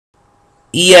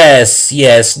Yes,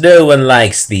 yes, no one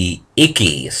likes the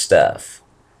icky stuff.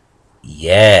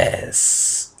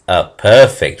 Yes, a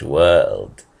perfect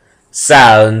world.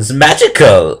 Sounds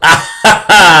magical!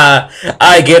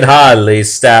 I can hardly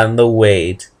stand the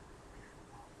wait.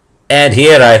 And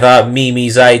here I thought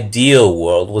Mimi's ideal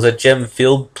world was a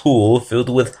gem-filled pool filled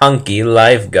with hunky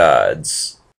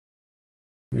lifeguards.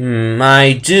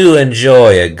 I do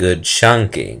enjoy a good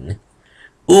chunking.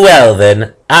 Well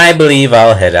then, I believe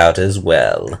I'll head out as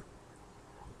well.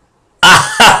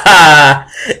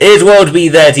 It won't be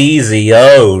that easy,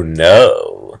 oh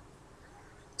no.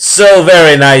 So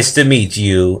very nice to meet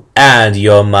you, and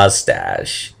your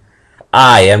mustache.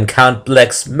 I am Count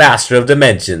Bleck's Master of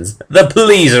Dimensions, the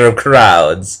pleaser of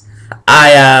crowds.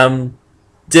 I am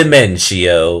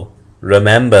Dimentio.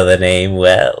 Remember the name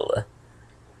well.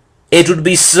 It would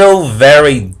be so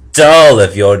very dull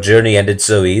if your journey ended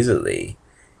so easily.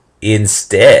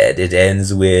 Instead, it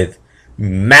ends with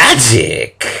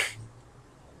magic.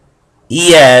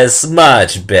 Yes,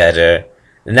 much better.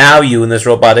 Now you and this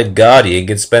robotic guardian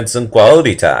can spend some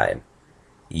quality time.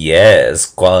 Yes,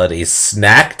 quality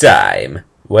snack time.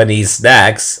 When he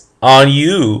snacks, on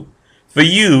you. For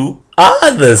you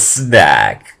are the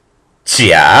snack.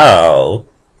 Ciao.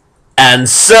 And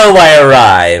so I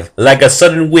arrive, like a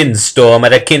sudden windstorm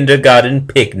at a kindergarten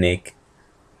picnic.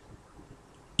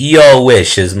 Your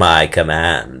wish is my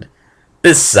command.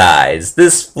 Besides,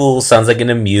 this fool sounds like an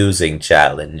amusing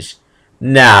challenge.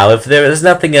 Now, if there is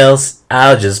nothing else,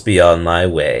 I'll just be on my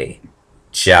way.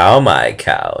 Ciao, my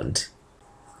count.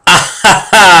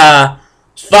 Ah-ha-ha!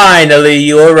 Finally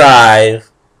you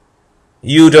arrive.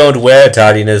 You don't wear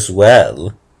tardiness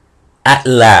well. At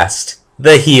last,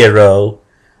 the hero.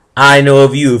 I know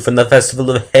of you from the festival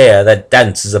of hair that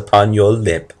dances upon your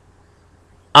lip.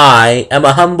 I am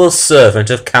a humble servant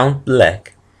of Count Bleck,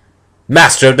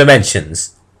 Master of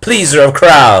Dimensions, pleaser of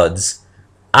crowds.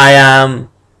 I am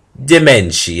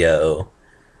Dimentio.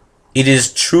 It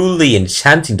is truly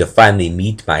enchanting to finally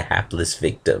meet my hapless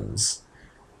victims.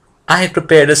 I have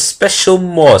prepared a special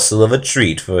morsel of a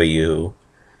treat for you.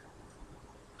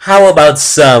 How about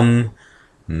some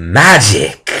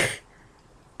magic?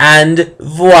 And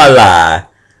voila!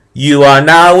 You are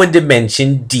now in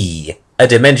Dimension D, a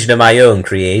dimension of my own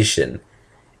creation.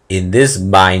 In this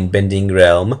mind-bending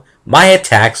realm, my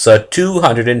attacks are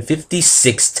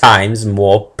 256 times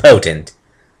more potent.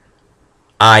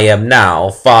 I am now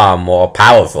far more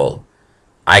powerful.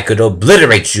 I could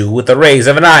obliterate you with the raise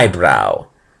of an eyebrow.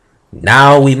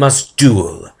 Now we must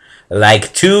duel,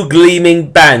 like two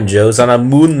gleaming banjos on a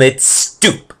moonlit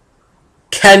stoop.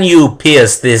 Can you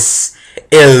pierce this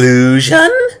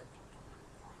illusion?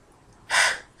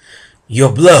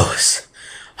 Your blows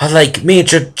are like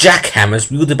miniature jackhammers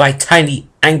wielded by tiny,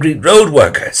 angry road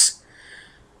workers.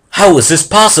 How is this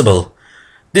possible?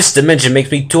 This dimension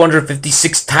makes me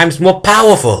 256 times more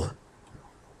powerful.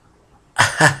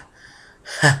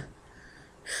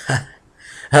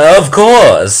 Of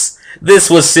course! This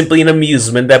was simply an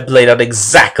amusement that played out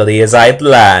exactly as I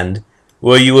planned.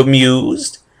 Were you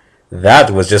amused?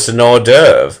 That was just an hors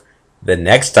d'oeuvre. The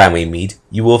next time we meet,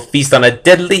 you will feast on a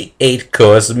deadly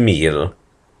 8-course meal.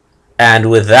 And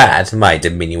with that, my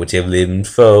diminutive-limbed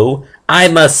foe, I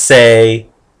must say,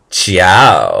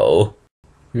 ciao.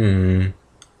 A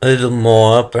little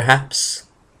more, perhaps?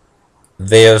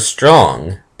 They are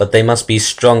strong, but they must be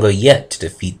stronger yet to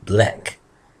defeat Bleck.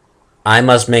 I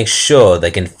must make sure they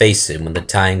can face him when the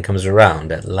time comes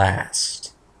around at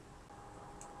last.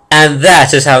 And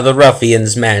that is how the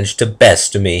ruffians managed to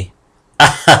best me.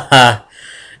 Ah-ha-ha!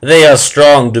 They are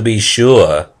strong to be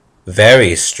sure.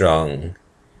 Very strong.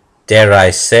 Dare I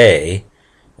say,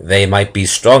 they might be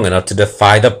strong enough to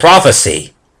defy the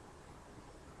prophecy.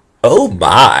 Oh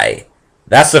my!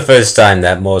 That's the first time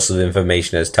that morsel of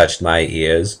information has touched my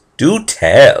ears. Do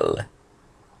tell.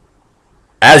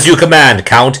 As you command,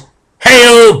 Count.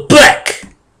 Hail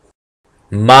Bleck!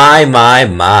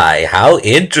 My, how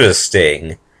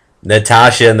interesting.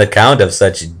 Natasha and the Count have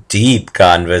such deep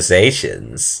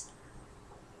conversations.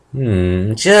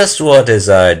 Just what is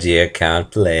our dear Count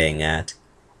playing at?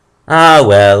 Ah,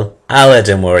 well, I'll let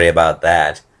him worry about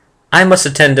that. I must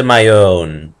attend to my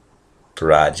own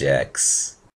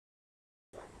projects.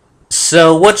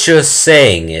 So what you're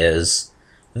saying is,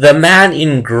 the man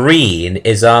in green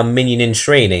is our minion in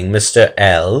training, Mr.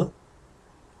 L?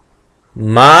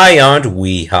 My, aren't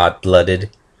we hot-blooded?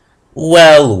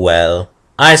 Well, well,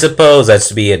 I suppose that's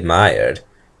to be admired.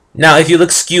 Now, if you'll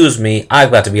excuse me,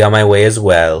 I've got to be on my way as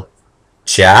well.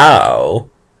 Ciao.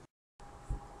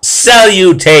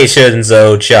 Salutations,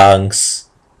 oh chunks.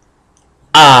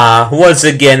 Ah, once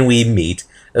again we meet.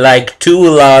 like two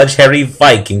large hairy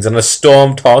Vikings on a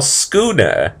storm-tossed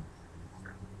schooner.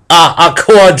 A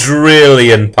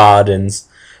quadrillion pardons.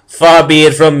 Far be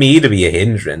it from me to be a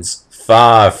hindrance.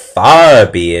 Far, far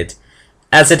be it.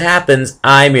 As it happens,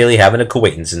 I merely have an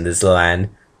acquaintance in this land.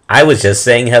 I was just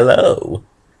saying hello.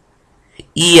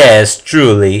 Yes,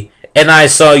 truly, and I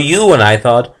saw you and I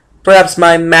thought, perhaps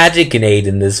my magic can aid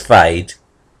in this fight.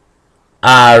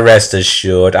 Ah, rest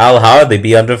assured, I'll hardly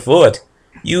be underfoot.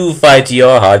 You fight to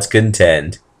your heart's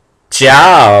content.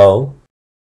 Ciao!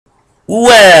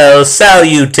 Well,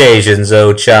 salutations,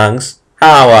 O Chunks.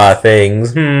 How are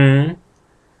things,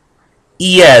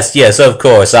 Yes, of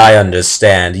course, I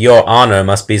understand. Your honor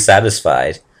must be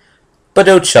satisfied. But,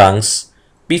 O Chunks,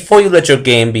 before you let your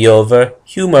game be over,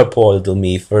 humor poor little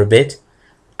me for a bit.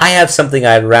 I have something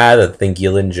I'd rather think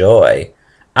you'll enjoy.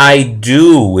 I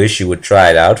do wish you would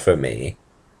try it out for me.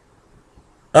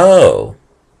 Oh,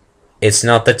 it's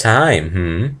not the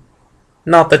time,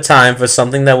 Not the time for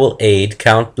something that will aid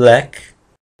Count Bleck?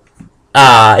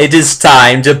 Ah, it is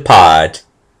time to part.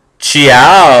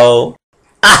 Ciao!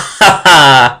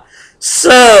 Ah,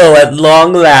 so, at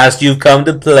long last you've come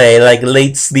to play like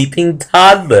late sleeping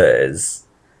toddlers.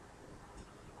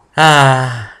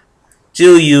 Ah,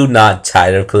 do you not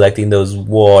tire of collecting those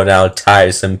worn-out,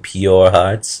 tiresome pure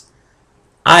hearts?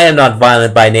 I am not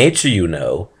violent by nature, you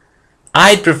know.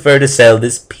 I'd prefer to settle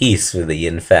this peacefully,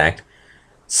 in fact.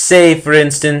 Say, for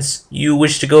instance, you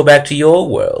wish to go back to your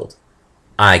world.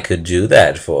 I could do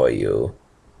that for you.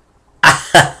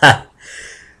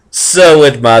 So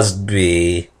it must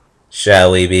be.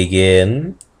 Shall we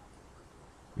begin?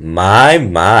 My,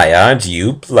 aren't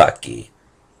you plucky?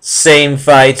 Same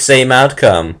fight, same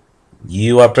outcome.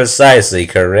 You are precisely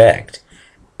correct.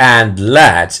 And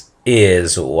that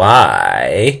is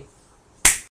why...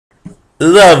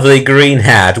 Lovely green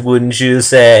hat, wouldn't you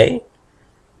say?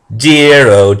 Dear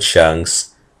old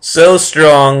Chunks, so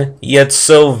strong, yet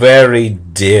so very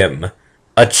dim.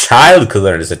 A child could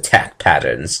learn his attack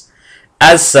patterns.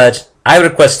 As such, I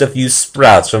request a few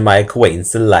sprouts from my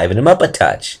acquaintance to liven him up a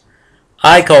touch.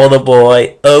 I call the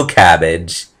boy O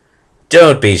Cabbage.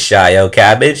 Don't be shy, O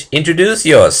Cabbage. Introduce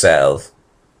yourself.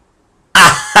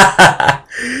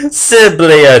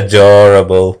 Simply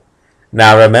adorable.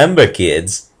 Now remember,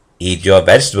 kids, eat your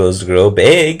vegetables to grow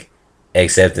big.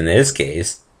 Except in this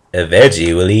case, a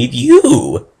veggie will eat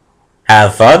you.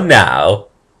 Have fun now.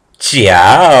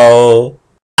 Ciao.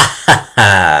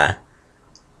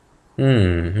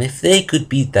 If they could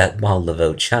beat that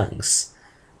Mollivo Chunks,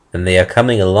 then they are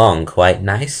coming along quite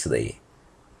nicely.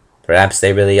 Perhaps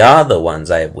they really are the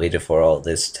ones I have waited for all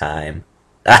this time.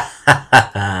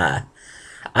 I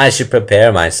should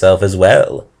prepare myself as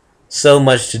well. So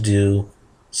much to do,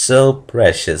 so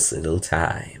precious little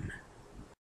time.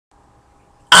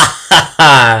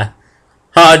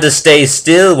 Hard to stay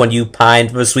still when you pine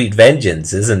for sweet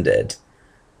vengeance, isn't it?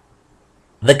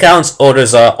 The Count's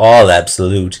orders are all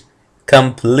absolute.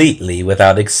 Completely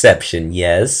without exception,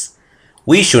 yes.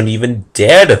 We shouldn't even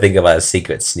dare to think about a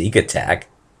secret sneak attack.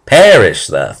 Perish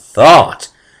the thought!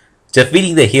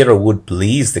 Defeating the hero would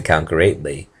please the Count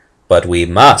greatly, but we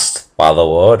must follow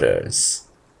orders.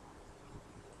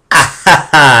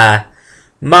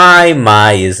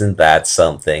 My, isn't that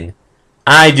something?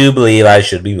 I do believe I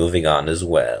should be moving on as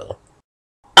well.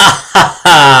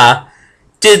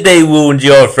 Did they wound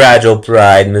your fragile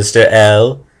pride, Mr.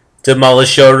 L?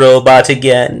 Demolish your robot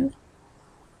again?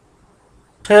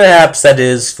 Perhaps that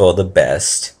is for the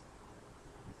best.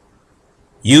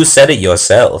 You said it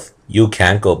yourself. You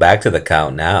can't go back to the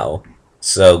Count now.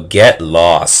 So get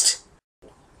lost.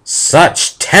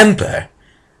 Such temper!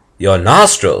 Your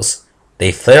nostrils,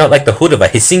 they flare out like the hood of a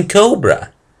hissing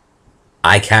cobra.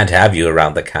 I can't have you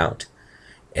around the Count.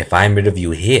 If I'm rid of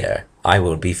you here, I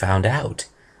won't be found out,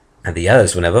 and the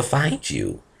others will never find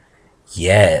you.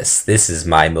 Yes, this is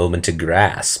my moment to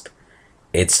grasp.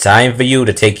 It's time for you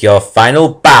to take your final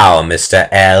bow, Mr.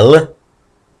 L.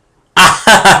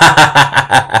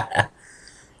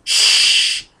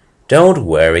 Shh! Don't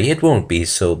worry, it won't be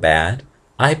so bad.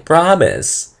 I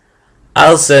promise.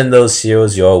 I'll send those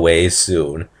heroes your way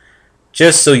soon,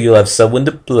 just so you'll have someone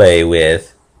to play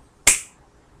with.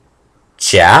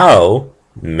 Ciao,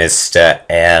 Mr.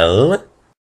 L.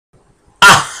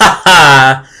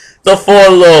 The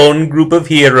forlorn group of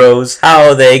heroes,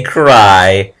 how they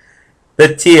cry.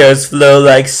 The tears flow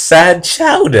like sad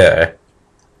chowder.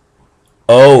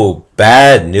 Oh,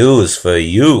 bad news for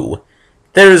you.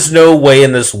 There is no way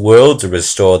in this world to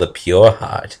restore the pure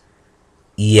heart.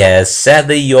 Yes,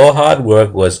 sadly your hard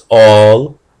work was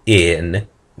all in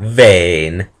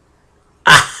vain.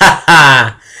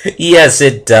 Yes,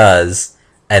 it does.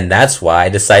 And that's why I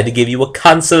decided to give you a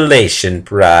consolation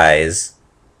prize.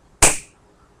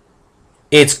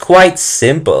 It's quite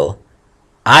simple.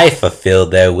 I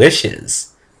fulfilled their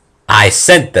wishes. I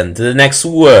sent them to the next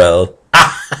world.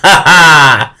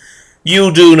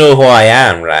 You do know who I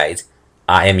am, right?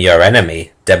 I am your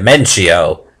enemy,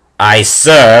 Dimentio. I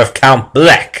serve Count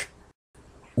Bleck.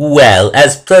 Well,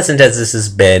 as pleasant as this has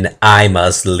been, I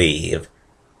must leave.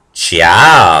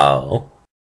 Ciao.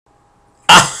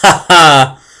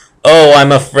 Oh,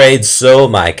 I'm afraid so,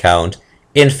 my Count.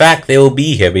 In fact, they will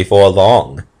be here before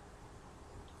long.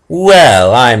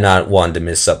 Well, I'm not one to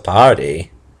miss a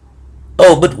party.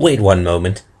 Oh, but wait one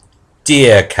moment.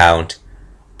 Dear Count,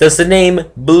 does the name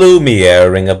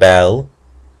Blumiere ring a bell?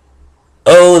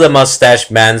 Oh, the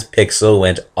mustache man's pixel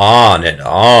went on and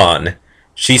on.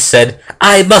 She said,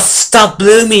 I must stop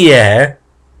Blumiere.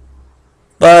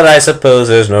 But I suppose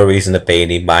there's no reason to pay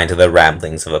any mind to the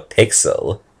ramblings of a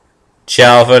pixel.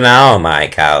 Ciao for now, my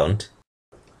Count.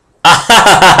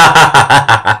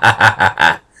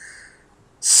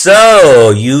 So,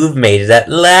 you've made it at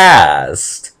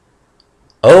last.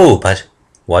 Oh, but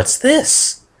what's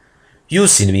this? You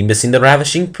seem to be missing the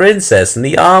ravishing princess and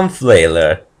the arm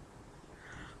flailer.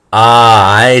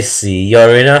 Ah, I see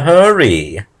you're in a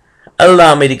hurry.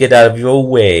 Allow me to get out of your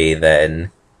way,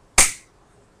 then.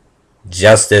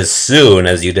 Just as soon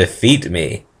as you defeat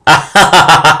me.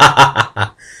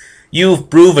 You've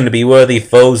proven to be worthy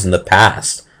foes in the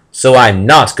past, so I'm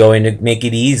not going to make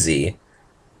it easy.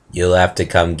 You'll have to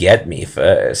come get me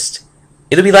first.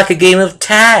 It'll be like a game of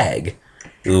tag,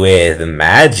 with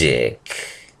magic.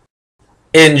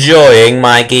 Enjoying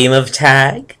my game of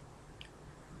tag?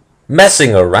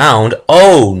 Messing around?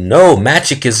 Oh no,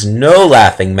 magic is no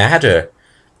laughing matter.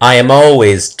 I am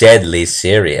always deadly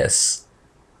serious.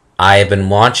 I have been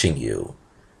watching you.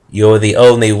 You're the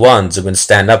only ones who can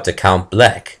stand up to Count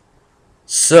Bleck.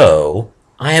 So,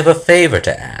 I have a favor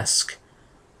to ask.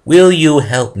 Will you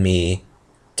help me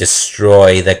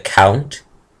destroy the Count?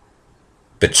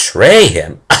 Betray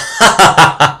him?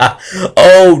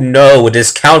 Oh no, it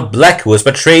is Count Bleck who has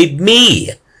betrayed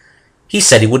me. He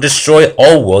said he would destroy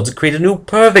all worlds and create a new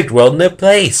perfect world in their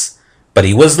place. But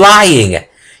he was lying.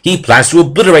 He plans to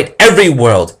obliterate every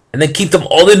world and then keep them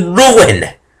all in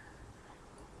ruin.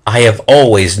 I have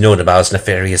always known about his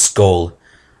nefarious goal,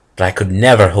 but I could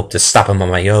never hope to stop him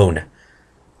on my own.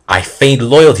 I feigned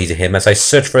loyalty to him as I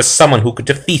searched for someone who could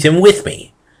defeat him with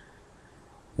me.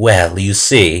 Well, you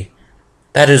see,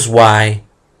 that is why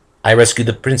I rescued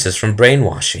the princess from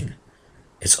brainwashing.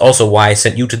 It's also why I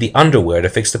sent you to the underworld to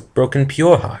fix the broken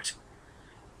pure heart,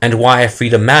 and why I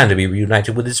freed a man to be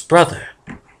reunited with his brother.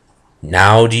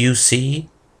 Now do you see?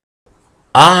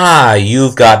 Ah,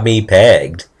 you've got me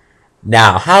pegged.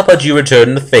 Now, how about you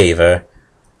return the favor?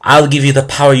 I'll give you the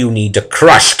power you need to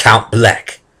crush Count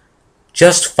Bleck.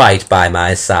 Just fight by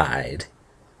my side.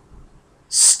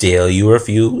 Still you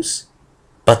refuse?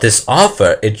 But this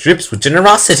offer, it drips with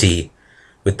generosity.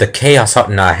 With the Chaos Heart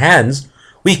in our hands,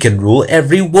 we can rule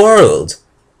every world.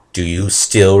 Do you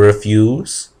still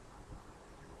refuse?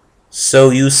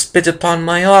 So you spit upon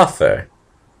my offer.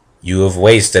 You have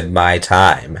wasted my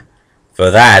time. For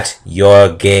that,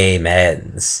 your game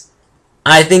ends.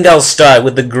 I think I'll start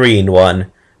with the green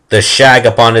one. The shag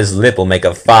upon his lip will make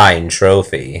a fine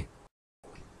trophy.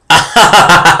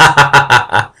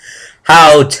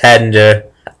 How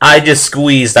tender. I just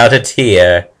squeezed out a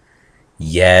tear.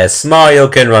 Yes, Mario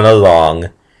can run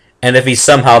along. And if he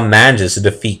somehow manages to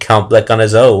defeat Count Bleck on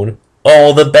his own,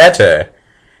 all the better.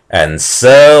 And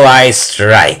so I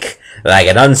strike, like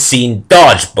an unseen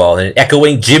dodgeball in an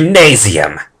echoing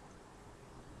gymnasium.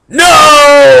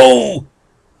 No!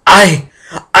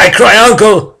 I cry,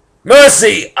 Uncle!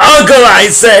 Mercy! Uncle, I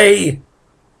say!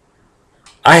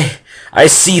 I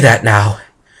see that now.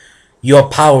 Your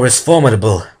power is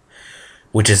formidable,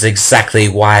 which is exactly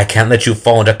why I can't let you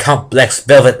fall into Count Bleck's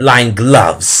velvet-lined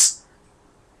gloves.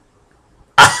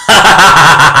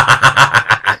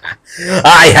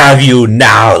 I have you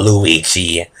now,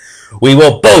 Luigi. We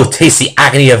will both taste the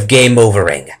agony of game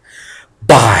overing.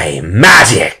 By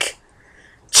magic!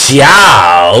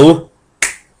 Ciao!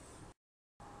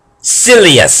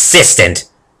 Silly assistant!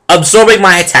 Absorbing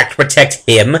my attack to protect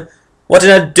him? What an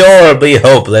adorably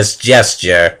hopeless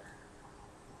gesture.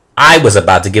 I was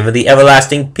about to give him the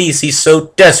everlasting peace he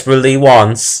so desperately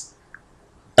wants.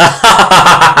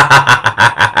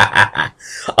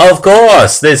 Of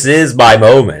course, this is my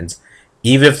moment.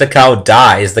 Even if the Count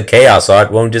dies, the Chaos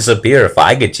Heart won't disappear if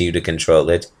I continue to control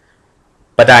it.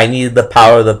 But I needed the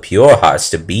power of the Pure Hearts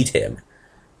to beat him.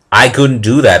 I couldn't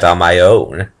do that on my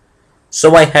own.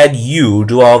 So I had you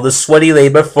do all the sweaty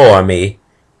labor for me.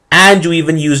 And you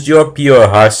even used your pure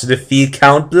hearts to defeat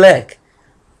Count Bleck.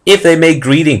 If they make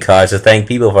greeting cards to thank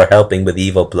people for helping with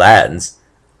evil plans,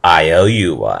 I owe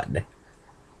you one.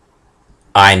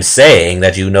 I'm saying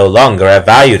that you no longer have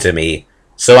value to me,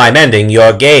 so I'm ending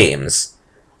your games.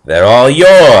 They're all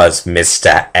yours,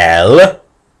 Mr. L.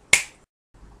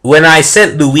 When I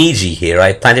sent Luigi here,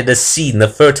 I planted a seed in the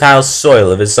fertile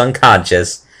soil of his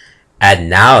unconscious, and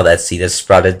now that seed has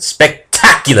sprouted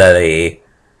spectacularly.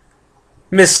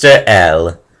 Mr.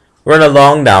 L, run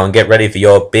along now and get ready for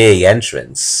your big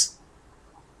entrance.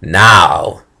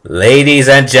 Now, ladies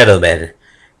and gentlemen,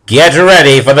 get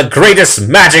ready for the greatest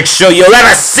magic show you'll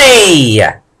ever see!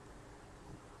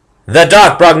 The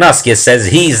Dark Prognosticus says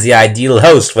he's the ideal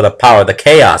host for the power of the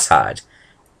Chaos Heart,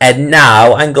 and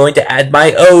now I'm going to add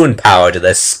my own power to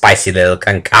this spicy little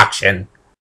concoction.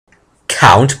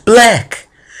 Count Bleck!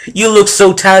 You look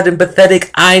so tired and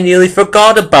pathetic, I nearly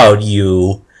forgot about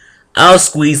you. I'll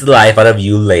squeeze the life out of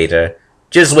you later.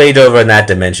 Just wait over in that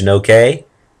dimension, okay?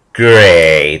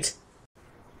 Great.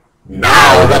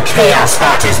 Now the Chaos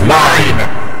Heart is mine!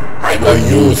 I will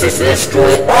use this to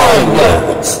destroy all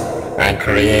worlds and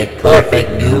create perfect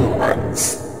new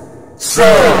ones. So,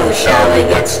 shall we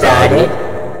get started?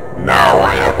 Now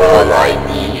I have all I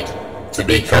need to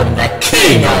become the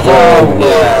king of all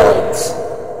worlds.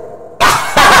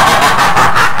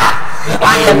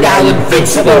 I am now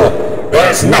invincible!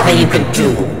 There's nothing you can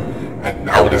do! And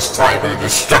now it is time for the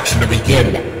destruction to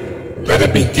begin. Let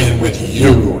it begin with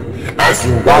you, as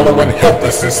you wallow in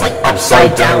helplessness like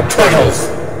upside-down turtles.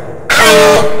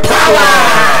 Owl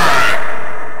power!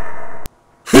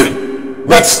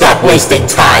 Let's stop wasting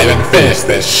time and finish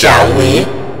this, shall we?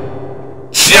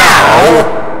 Shall?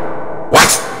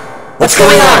 What? What's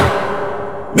going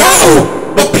on?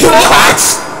 No! The pure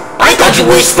hearts! I thought you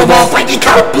wasted them all fighting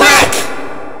Count Bleck!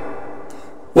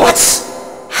 What's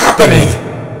happening?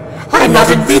 I'm not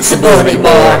invincible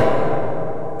anymore!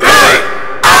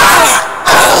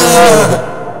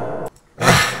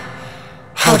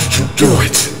 How did you do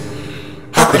it?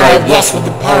 How could I have lost with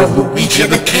the power of Luigi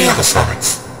and the Chaos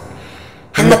Hearts?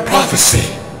 And the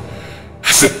prophecy?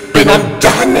 Has it been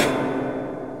undone?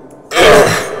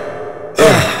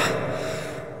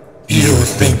 You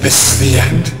think this is the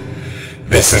end?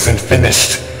 This isn't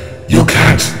finished. You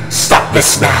can't stop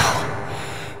this now.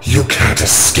 You can't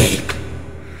escape.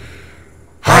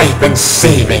 I've been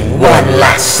saving one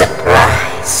last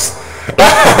surprise.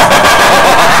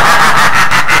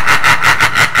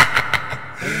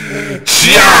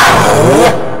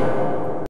 Ciao!